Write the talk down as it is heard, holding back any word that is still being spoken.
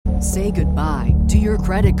Say goodbye to your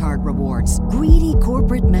credit card rewards. Greedy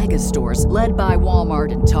corporate mega stores, led by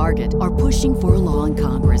Walmart and Target, are pushing for a law in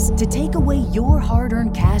Congress to take away your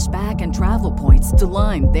hard-earned cash back and travel points to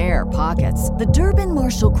line their pockets. The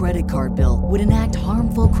Durbin-Marshall credit card bill would enact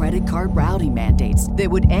harmful credit card routing mandates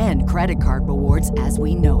that would end credit card rewards as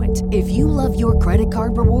we know it. If you love your credit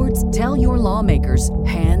card rewards, tell your lawmakers,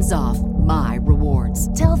 hands off my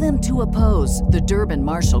rewards. Tell them to oppose the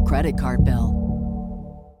Durbin-Marshall credit card bill.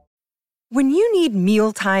 When you need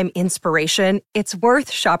mealtime inspiration, it's worth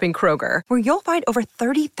shopping Kroger, where you'll find over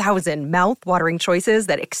 30,000 mouth-watering choices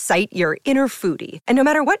that excite your inner foodie. And no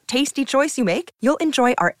matter what tasty choice you make, you'll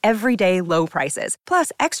enjoy our everyday low prices,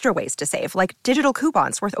 plus extra ways to save, like digital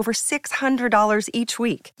coupons worth over $600 each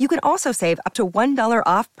week. You can also save up to $1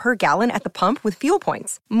 off per gallon at the pump with fuel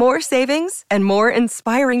points. More savings and more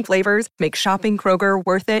inspiring flavors make shopping Kroger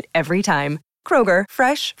worth it every time. Kroger,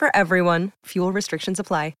 fresh for everyone. Fuel restrictions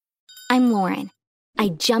apply. I'm Lauren. I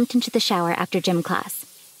jumped into the shower after gym class.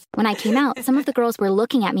 When I came out, some of the girls were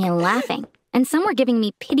looking at me and laughing, and some were giving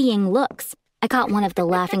me pitying looks. I caught one of the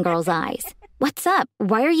laughing girl's eyes. "What's up?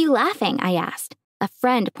 Why are you laughing?" I asked. A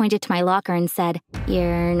friend pointed to my locker and said,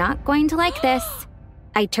 "You're not going to like this."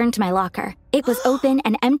 I turned to my locker. It was open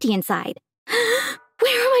and empty inside.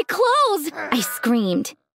 "Where are my clothes?" I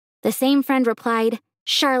screamed. The same friend replied,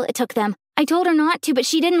 "Charlotte took them. I told her not to, but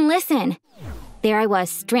she didn't listen." There I was,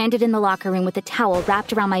 stranded in the locker room with a towel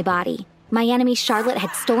wrapped around my body. My enemy Charlotte had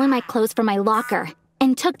stolen my clothes from my locker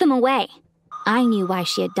and took them away. I knew why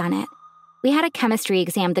she had done it. We had a chemistry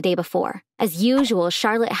exam the day before. As usual,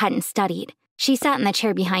 Charlotte hadn't studied. She sat in the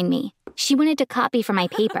chair behind me. She wanted to copy from my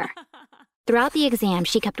paper. Throughout the exam,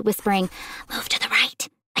 she kept whispering, "Move to the right.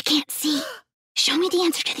 I can't see. Show me the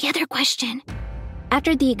answer to the other question."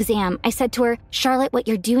 After the exam, I said to her, "Charlotte, what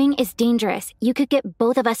you're doing is dangerous. You could get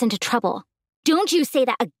both of us into trouble." "Don't you say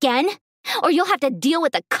that again, or you'll have to deal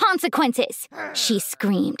with the consequences," she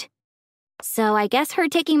screamed. So I guess her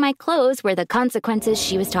taking my clothes were the consequences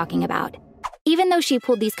she was talking about. Even though she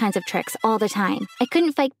pulled these kinds of tricks all the time, I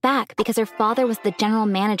couldn't fight back because her father was the general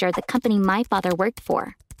manager of the company my father worked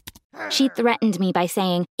for. She threatened me by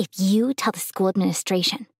saying, "If you tell the school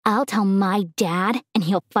administration, I'll tell my dad and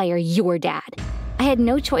he'll fire your dad." I had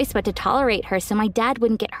no choice but to tolerate her so my dad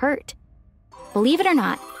wouldn't get hurt. Believe it or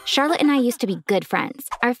not, Charlotte and I used to be good friends.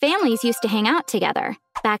 Our families used to hang out together.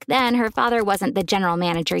 Back then, her father wasn't the general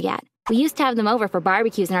manager yet. We used to have them over for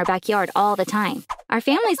barbecues in our backyard all the time. Our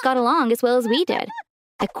families got along as well as we did.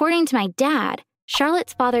 According to my dad,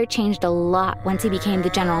 Charlotte's father changed a lot once he became the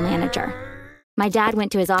general manager. My dad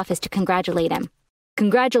went to his office to congratulate him.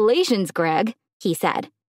 "Congratulations, Greg," he said.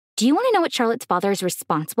 Do you want to know what Charlotte's father's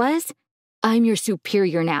response was? "I'm your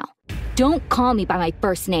superior now. Don't call me by my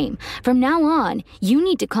first name. From now on, you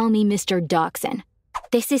need to call me Mr. Dachshund."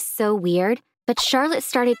 This is so weird, but Charlotte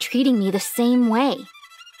started treating me the same way.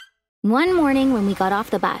 One morning when we got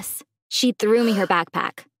off the bus, she threw me her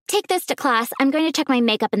backpack. "Take this to class. I'm going to check my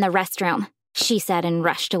makeup in the restroom," she said and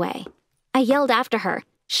rushed away. I yelled after her,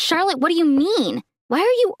 "Charlotte, what do you mean? Why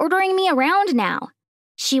are you ordering me around now?"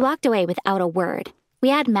 She walked away without a word. We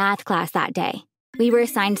had math class that day. We were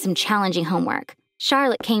assigned some challenging homework.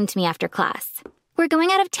 Charlotte came to me after class. "We're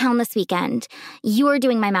going out of town this weekend. You're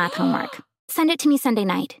doing my math homework. Send it to me Sunday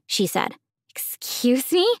night," she said.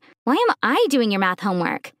 "Excuse me? Why am I doing your math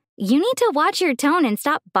homework? You need to watch your tone and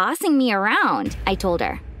stop bossing me around," I told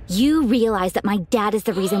her. "You realize that my dad is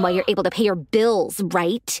the reason why you're able to pay your bills,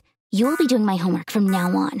 right? You'll be doing my homework from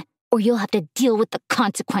now on, or you'll have to deal with the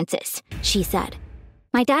consequences," she said.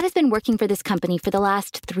 My dad has been working for this company for the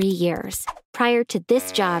last 3 years. Prior to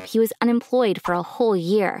this job, he was unemployed for a whole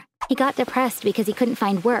year. He got depressed because he couldn't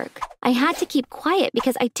find work. I had to keep quiet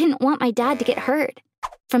because I didn't want my dad to get hurt.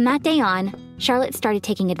 From that day on, Charlotte started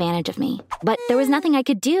taking advantage of me. But there was nothing I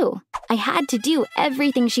could do. I had to do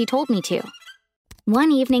everything she told me to.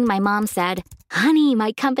 One evening, my mom said, "Honey,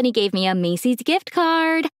 my company gave me a Macy's gift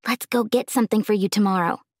card. Let's go get something for you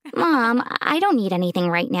tomorrow." "Mom, I don't need anything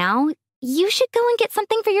right now. You should go and get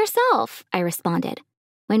something for yourself," I responded.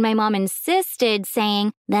 When my mom insisted,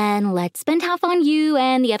 saying, "Then let's spend half on you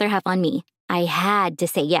and the other half on me," I had to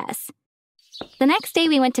say yes. The next day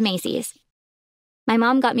we went to Macy's. My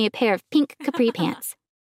mom got me a pair of pink capri pants.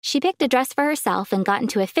 She picked a dress for herself and got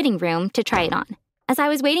into a fitting room to try it on. As I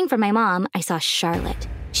was waiting for my mom, I saw Charlotte.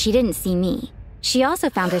 She didn't see me. She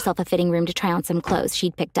also found herself a fitting room to try on some clothes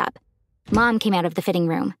she'd picked up. Mom came out of the fitting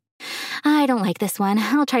room. "I don't like this one.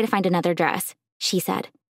 I'll try to find another dress," she said.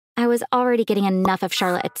 I was already getting enough of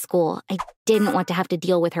Charlotte at school. I didn't want to have to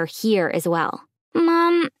deal with her here as well.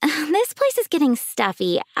 "Mom, this place is getting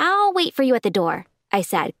stuffy. I'll wait for you at the door," I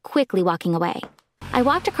said, quickly walking away. I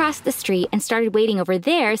walked across the street and started waiting over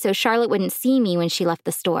there so Charlotte wouldn't see me when she left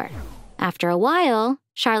the store. After a while,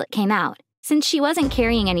 Charlotte came out. Since she wasn't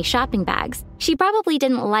carrying any shopping bags, she probably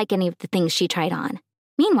didn't like any of the things she tried on.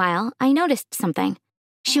 Meanwhile, I noticed something.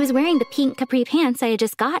 She was wearing the pink capri pants I had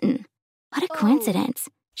just gotten. What a coincidence.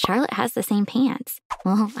 Charlotte has the same pants.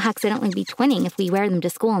 We'll accidentally be twinning if we wear them to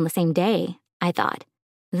school on the same day, I thought.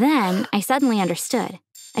 Then I suddenly understood.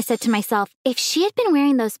 I said to myself, if she had been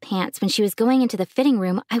wearing those pants when she was going into the fitting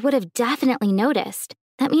room, I would have definitely noticed.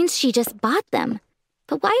 That means she just bought them.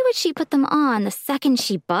 But why would she put them on the second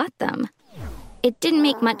she bought them? It didn't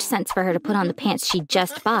make much sense for her to put on the pants she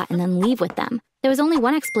just bought and then leave with them. There was only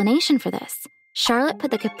one explanation for this. Charlotte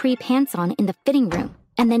put the capri pants on in the fitting room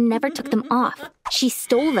and then never took them off. She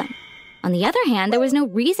stole them. On the other hand, there was no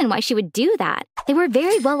reason why she would do that. They were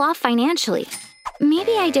very well off financially.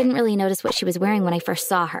 Maybe I didn't really notice what she was wearing when I first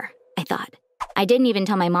saw her, I thought. I didn't even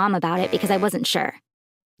tell my mom about it because I wasn't sure.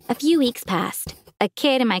 A few weeks passed. A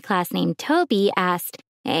kid in my class named Toby asked,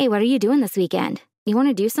 "Hey, what are you doing this weekend? You want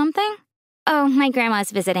to do something?" "Oh, my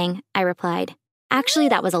grandma's visiting," I replied. Actually,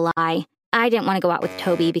 that was a lie. I didn't want to go out with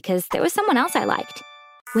Toby because there was someone else I liked.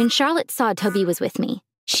 When Charlotte saw Toby was with me,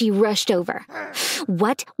 she rushed over.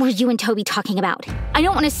 "What were you and Toby talking about? I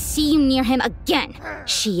don't want to see you near him again,"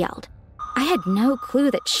 she yelled. I had no clue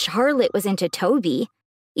that Charlotte was into Toby.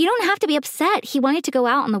 "You don't have to be upset. He wanted to go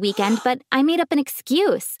out on the weekend, but I made up an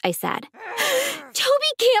excuse," I said.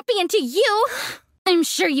 "Toby can't be into you. I'm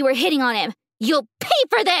sure you were hitting on him. You'll pay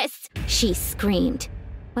for this," she screamed.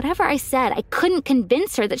 Whatever I said, I couldn't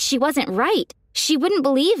convince her that she wasn't right. She wouldn't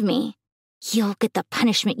believe me. "You'll get the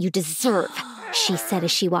punishment you deserve," she said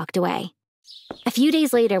as she walked away. A few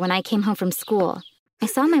days later, when I came home from school, I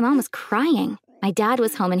saw my mom was crying. My dad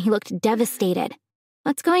was home and he looked devastated.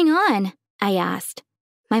 "What's going on?" I asked.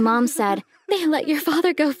 My mom said, "They let your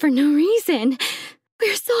father go for no reason.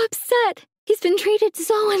 We're so upset. He's been treated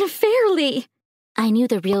so unfairly." I knew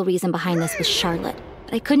the real reason behind this was Charlotte,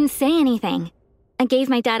 but I couldn't say anything. I gave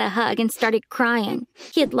my dad a hug and started crying.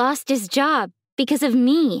 He had lost his job because of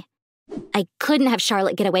me. I couldn't have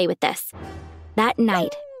Charlotte get away with this. That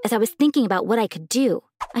night, as I was thinking about what I could do,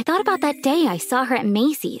 I thought about that day I saw her at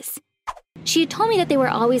Macy's. She had told me that they were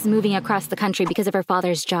always moving across the country because of her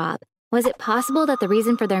father's job. Was it possible that the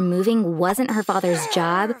reason for their moving wasn't her father's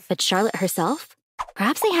job, but Charlotte herself?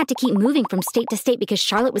 Perhaps they had to keep moving from state to state because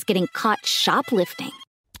Charlotte was getting caught shoplifting.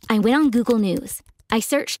 I went on Google News. I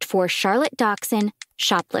searched for Charlotte Doxson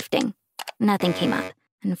shoplifting. Nothing came up.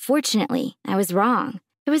 Unfortunately, I was wrong.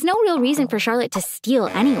 There was no real reason for Charlotte to steal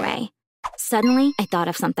anyway. Suddenly, I thought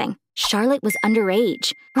of something. Charlotte was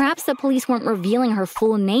underage. Perhaps the police weren't revealing her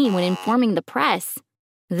full name when informing the press.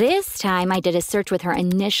 This time, I did a search with her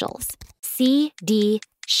initials. CD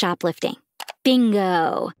shoplifting.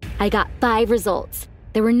 Bingo! I got 5 results.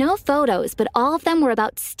 There were no photos, but all of them were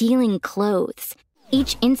about stealing clothes.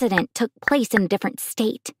 Each incident took place in a different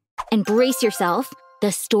state. And brace yourself,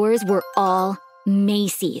 the stores were all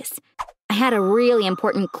Macy's. I had a really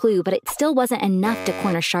important clue, but it still wasn't enough to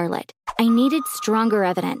corner Charlotte. I needed stronger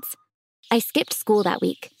evidence. I skipped school that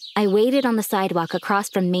week. I waited on the sidewalk across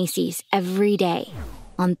from Macy's every day.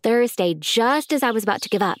 On Thursday, just as I was about to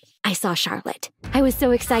give up, I saw Charlotte. I was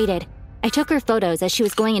so excited. I took her photos as she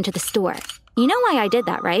was going into the store. You know why I did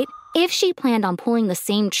that, right? If she planned on pulling the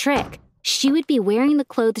same trick, she would be wearing the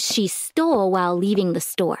clothes she stole while leaving the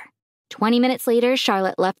store. 20 minutes later,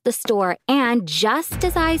 Charlotte left the store and, just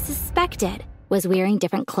as I suspected, was wearing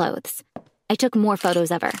different clothes. I took more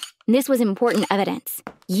photos of her. This was important evidence.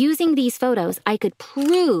 Using these photos, I could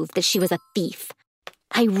prove that she was a thief.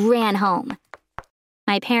 I ran home.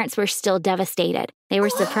 My parents were still devastated. They were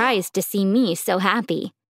surprised to see me so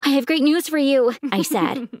happy. "I have great news for you," I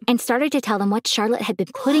said, and started to tell them what Charlotte had been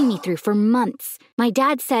putting me through for months. My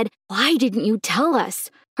dad said, "Why didn't you tell us?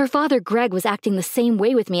 Her father, Greg, was acting the same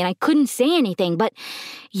way with me and I couldn't say anything, but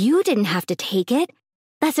you didn't have to take it."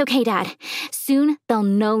 "That's okay, Dad. Soon they'll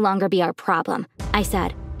no longer be our problem," I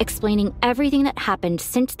said, explaining everything that happened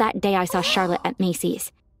since that day I saw Charlotte at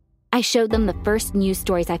Macy's. I showed them the first news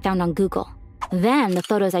stories I found on Google. Then the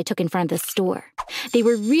photos I took in front of the store. They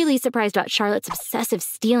were really surprised about Charlotte's obsessive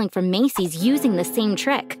stealing from Macy's using the same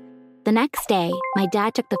trick. The next day, my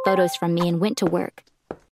dad took the photos from me and went to work.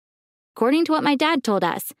 According to what my dad told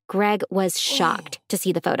us, Greg was shocked to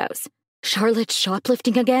see the photos. "Charlotte's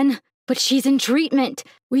shoplifting again? But she's in treatment.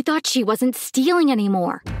 We thought she wasn't stealing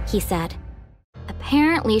anymore," he said.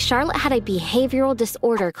 Apparently, Charlotte had a behavioral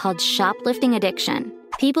disorder called shoplifting addiction.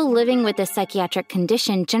 People living with this psychiatric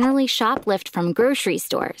condition generally shoplift from grocery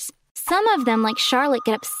stores. Some of them, like Charlotte,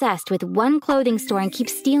 get obsessed with one clothing store and keep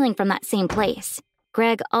stealing from that same place.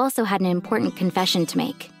 Greg also had an important confession to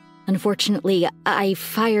make. Unfortunately, I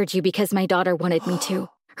fired you because my daughter wanted me to.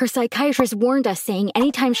 Her psychiatrist warned us, saying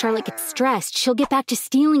anytime Charlotte gets stressed, she'll get back to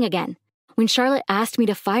stealing again. When Charlotte asked me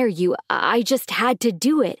to fire you, I just had to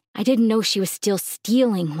do it. I didn't know she was still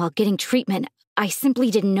stealing while getting treatment. I simply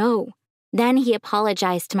didn't know. Then he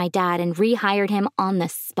apologized to my dad and rehired him on the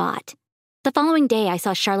spot. The following day, I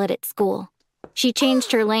saw Charlotte at school. She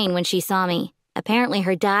changed her lane when she saw me. Apparently,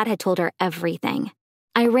 her dad had told her everything.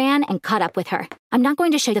 I ran and caught up with her. I'm not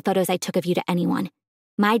going to show the photos I took of you to anyone.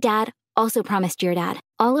 My dad also promised your dad.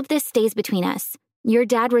 All of this stays between us. Your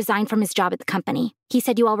dad resigned from his job at the company. He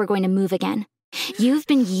said you all were going to move again. You've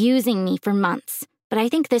been using me for months, but I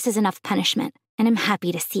think this is enough punishment, and I'm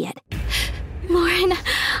happy to see it. Lauren,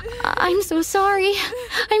 I'm so sorry.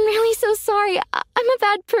 I'm really so sorry. I'm a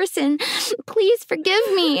bad person. Please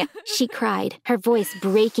forgive me, she cried, her voice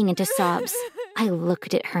breaking into sobs. I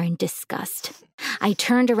looked at her in disgust. I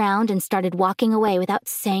turned around and started walking away without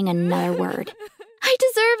saying another word. I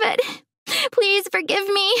deserve it. Please forgive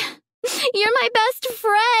me. You're my best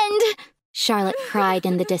friend, Charlotte cried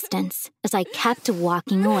in the distance as I kept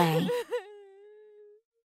walking away.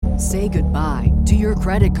 Say goodbye to your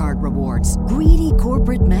credit card rewards. Greedy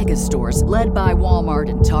corporate mega stores, led by Walmart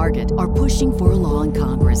and Target, are pushing for a law in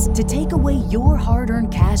Congress to take away your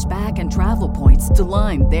hard-earned cash back and travel points to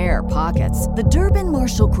line their pockets. The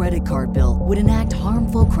Durbin-Marshall credit card bill would enact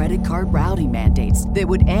harmful credit card routing mandates that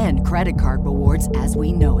would end credit card rewards as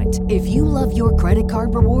we know it. If you love your credit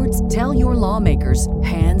card rewards, tell your lawmakers,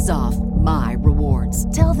 hands off my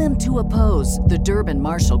rewards. Tell them to oppose the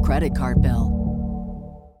Durbin-Marshall credit card bill.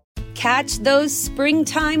 Catch those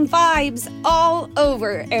springtime vibes all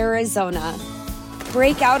over Arizona.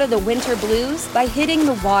 Break out of the winter blues by hitting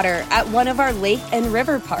the water at one of our lake and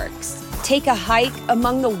river parks. Take a hike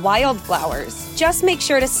among the wildflowers. Just make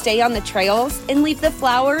sure to stay on the trails and leave the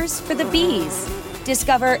flowers for the bees.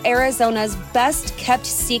 Discover Arizona's best-kept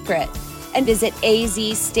secret and visit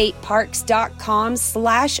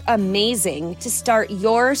azstateparks.com/amazing to start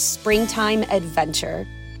your springtime adventure.